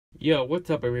Yo, what's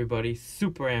up everybody?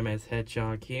 Super MS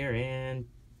Hedgehog here, and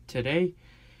today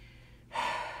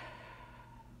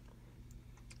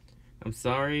I'm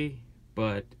sorry,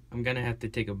 but I'm gonna have to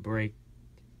take a break.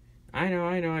 I know,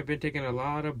 I've been taking a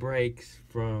lot of breaks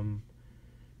from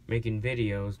making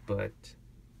videos, but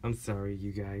I'm sorry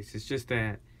you guys. It's just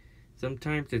that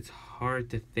sometimes it's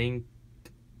hard to think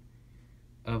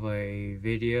of a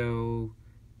video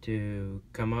to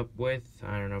come up with.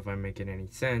 I don't know if I'm making any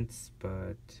sense,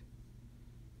 but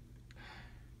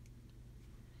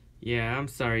yeah, I'm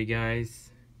sorry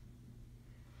guys.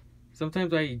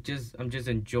 Sometimes I'm just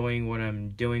enjoying what I'm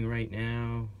doing right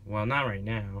now. Well, not right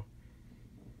now.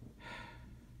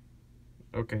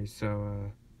 Okay,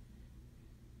 so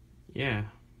yeah.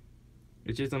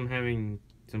 It's just I'm having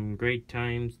some great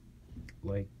times,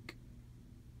 like,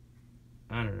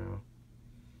 I don't know.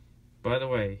 By the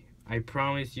way, I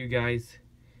promise you guys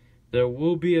there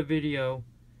will be a video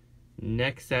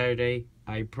next Saturday.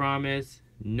 I promise.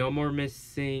 No more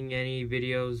missing any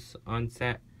videos on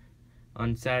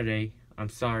Saturday. I'm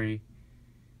sorry,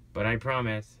 but I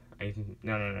promise.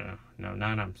 No,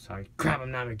 not I'm sorry. Crap,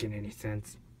 I'm not making any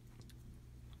sense.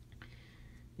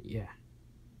 Yeah,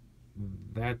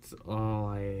 that's all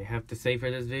I have to say for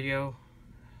this video.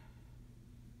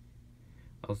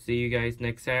 I'll see you guys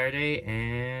next Saturday,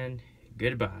 and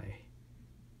goodbye.